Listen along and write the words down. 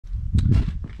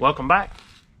Welcome back.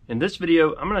 In this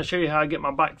video, I'm going to show you how I get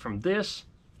my bike from this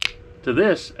to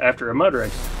this after a mud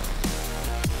race.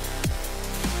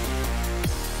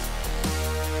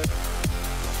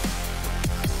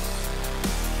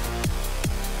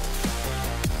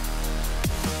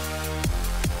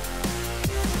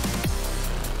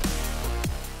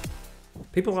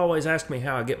 People always ask me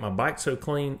how I get my bike so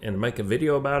clean and to make a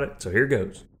video about it, so here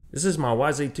goes. This is my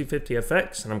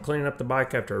YZ250FX and I'm cleaning up the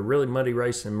bike after a really muddy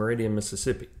race in Meridian,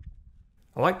 Mississippi.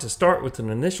 I like to start with an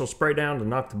initial spray down to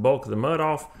knock the bulk of the mud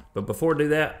off, but before I do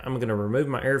that, I'm going to remove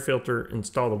my air filter,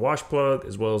 install the wash plug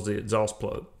as well as the exhaust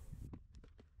plug.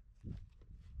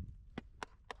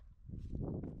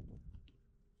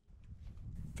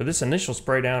 For this initial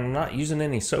spray down, I'm not using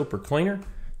any soap or cleaner,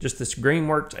 just this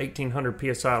Greenworks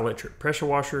 1800 PSI electric pressure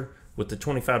washer with the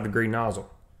 25-degree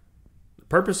nozzle. The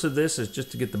purpose of this is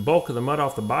just to get the bulk of the mud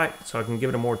off the bike so I can give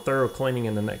it a more thorough cleaning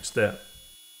in the next step.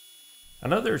 I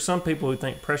know there are some people who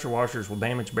think pressure washers will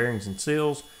damage bearings and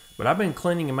seals, but I've been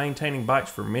cleaning and maintaining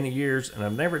bikes for many years and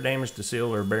I've never damaged a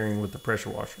seal or a bearing with the pressure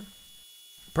washer.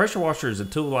 The pressure washer is a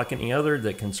tool like any other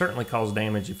that can certainly cause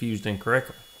damage if used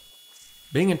incorrectly.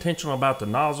 Being intentional about the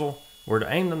nozzle, where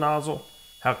to aim the nozzle,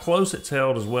 how close it's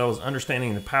held, as well as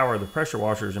understanding the power of the pressure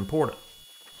washer is important.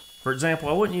 For example,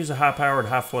 I wouldn't use a high-powered,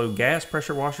 high-flow gas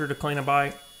pressure washer to clean a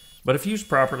bike, but if used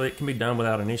properly, it can be done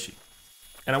without an issue.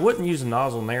 And I wouldn't use a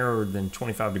nozzle narrower than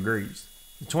 25 degrees.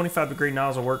 The 25-degree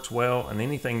nozzle works well, and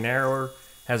anything narrower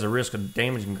has a risk of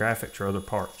damaging graphics or other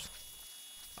parts.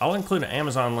 I'll include an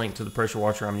Amazon link to the pressure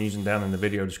washer I'm using down in the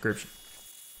video description.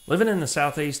 Living in the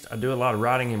Southeast, I do a lot of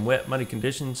riding in wet, muddy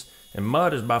conditions, and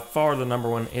mud is by far the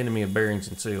 #1 enemy of bearings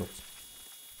and seals.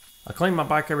 I clean my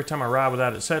bike every time I ride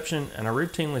without exception, and I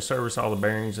routinely service all the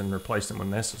bearings and replace them when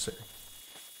necessary.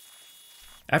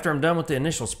 After I'm done with the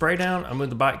initial spray down, I move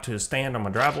the bike to a stand on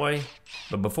my driveway,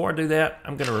 but before I do that,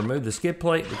 I'm going to remove the skid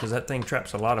plate because that thing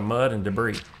traps a lot of mud and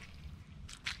debris.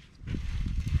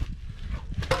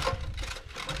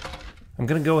 I'm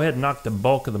going to go ahead and knock the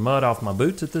bulk of the mud off my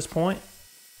boots at this point.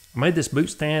 I made this boot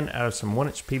stand out of some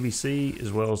 1-inch PVC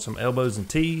as well as some elbows and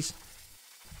tees.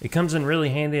 It comes in really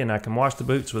handy and I can wash the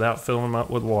boots without filling them up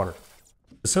with water.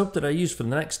 The soap that I use for the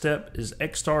next step is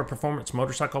X-Star Performance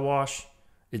Motorcycle Wash.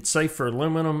 It's safe for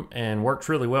aluminum and works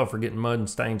really well for getting mud and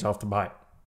stains off the bike.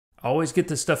 I always get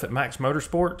this stuff at Max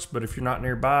Motorsports, but if you're not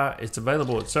nearby, it's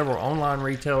available at several online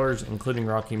retailers including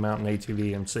Rocky Mountain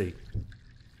ATVMC.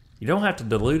 You don't have to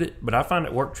dilute it, but I find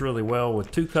it works really well with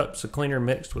 2 cups of cleaner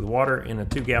mixed with water in a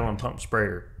 2-gallon pump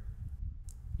sprayer.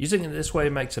 Using it this way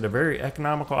makes it a very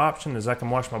economical option as I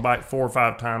can wash my bike 4 or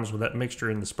 5 times with that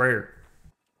mixture in the sprayer.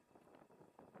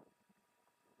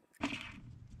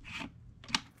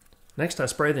 Next, I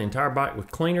spray the entire bike with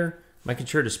cleaner, making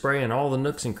sure to spray in all the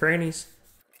nooks and crannies.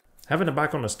 Having the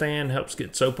bike on a stand helps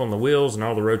get soap on the wheels and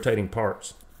all the rotating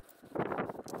parts.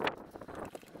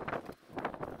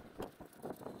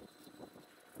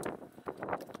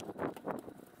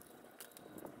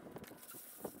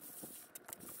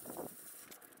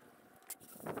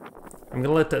 I'm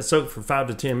going to let that soak for 5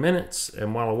 to 10 minutes,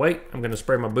 and while I wait, I'm going to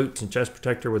spray my boots and chest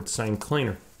protector with the same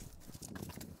cleaner.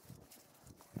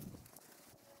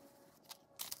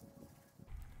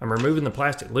 I'm removing the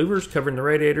plastic louvers covering the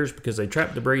radiators because they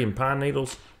trap debris and pine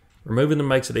needles. Removing them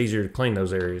makes it easier to clean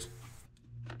those areas.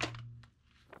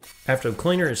 After the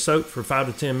cleaner is soaked for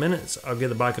 5 to 10 minutes, I'll give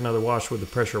the bike another wash with the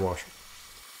pressure washer.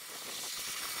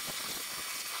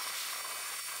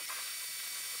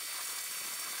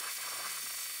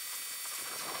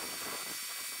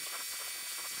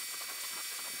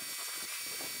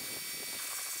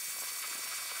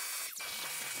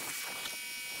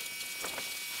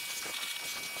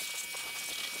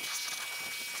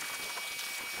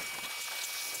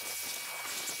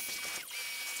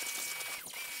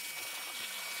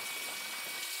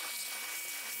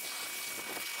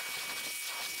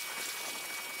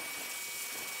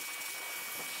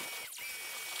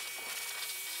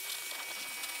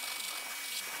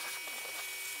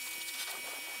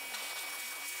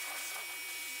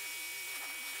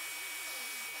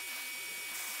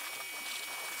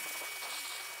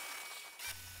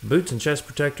 Boots and chest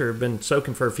protector have been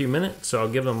soaking for a few minutes, so I'll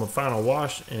give them a final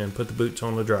wash and put the boots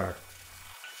on the dryer.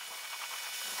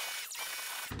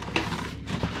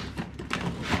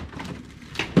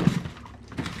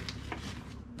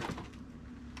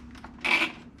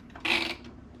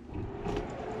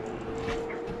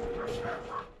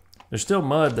 There's still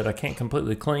mud that I can't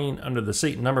completely clean under the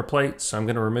seat and number plates, so I'm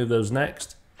going to remove those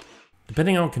next.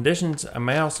 Depending on conditions, I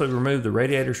may also remove the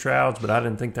radiator shrouds, but I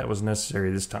didn't think that was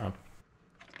necessary this time.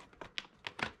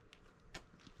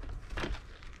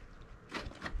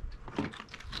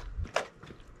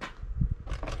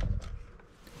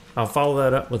 I'll follow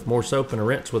that up with more soap and a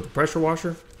rinse with the pressure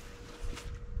washer.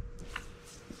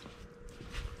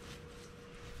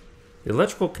 The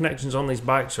electrical connections on these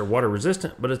bikes are water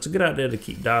resistant, but it's a good idea to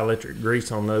keep dielectric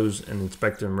grease on those and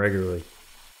inspect them regularly.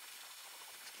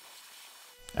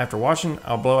 After washing,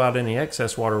 I'll blow out any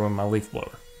excess water with my leaf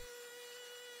blower.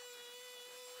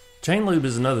 Chain lube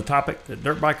is another topic that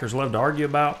dirt bikers love to argue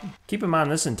about. Keep in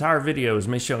mind this entire video is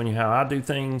me showing you how I do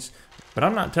things, but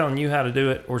I'm not telling you how to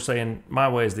do it or saying my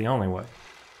way is the only way.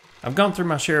 I've gone through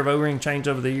my share of O-ring change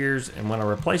over the years, and when I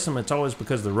replace them, it's always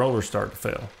because the rollers start to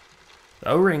fail. The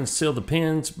O-rings seal the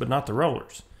pins, but not the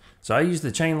rollers. So I use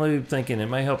the chain lube thinking it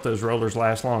may help those rollers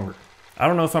last longer. I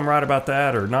don't know if I'm right about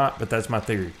that or not, but that's my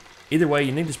theory. Either way,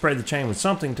 you need to spray the chain with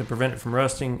something to prevent it from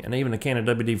rusting, and even a can of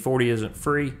WD-40 isn't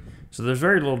free, so there's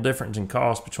very little difference in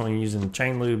cost between using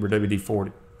chain lube or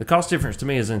WD-40. The cost difference to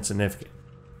me is insignificant.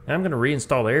 Now I'm going to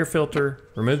reinstall the air filter,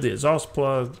 remove the exhaust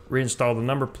plug, reinstall the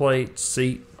number plate,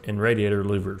 seat, and radiator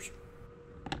louvers.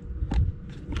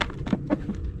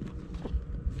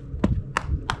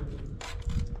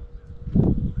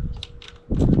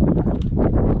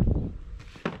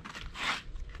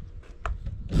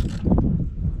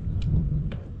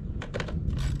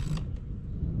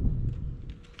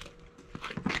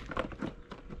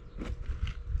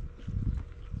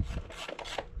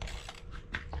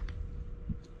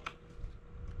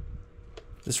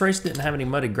 This race didn't have any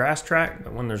muddy grass track,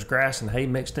 but when there's grass and hay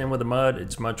mixed in with the mud,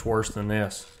 it's much worse than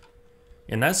this.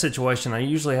 In that situation, I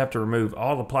usually have to remove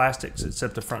all the plastics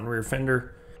except the front and rear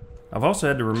fender. I've also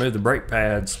had to remove the brake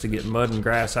pads to get mud and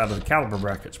grass out of the caliper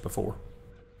brackets before.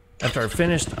 After I've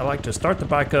finished, I like to start the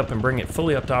bike up and bring it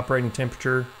fully up to operating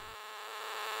temperature.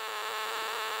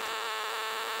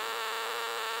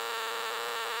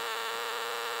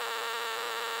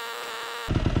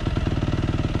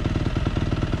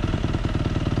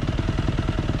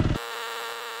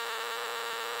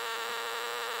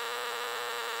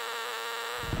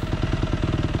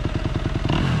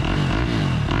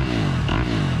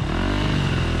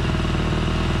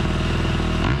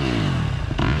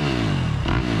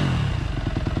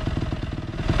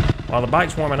 While the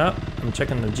bike's warming up, I'm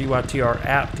checking the GYTR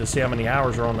app to see how many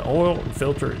hours are on the oil and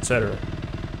filter, etc.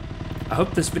 I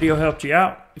hope this video helped you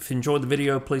out. If you enjoyed the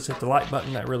video, please hit the like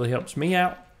button. That really helps me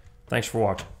out. Thanks for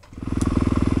watching.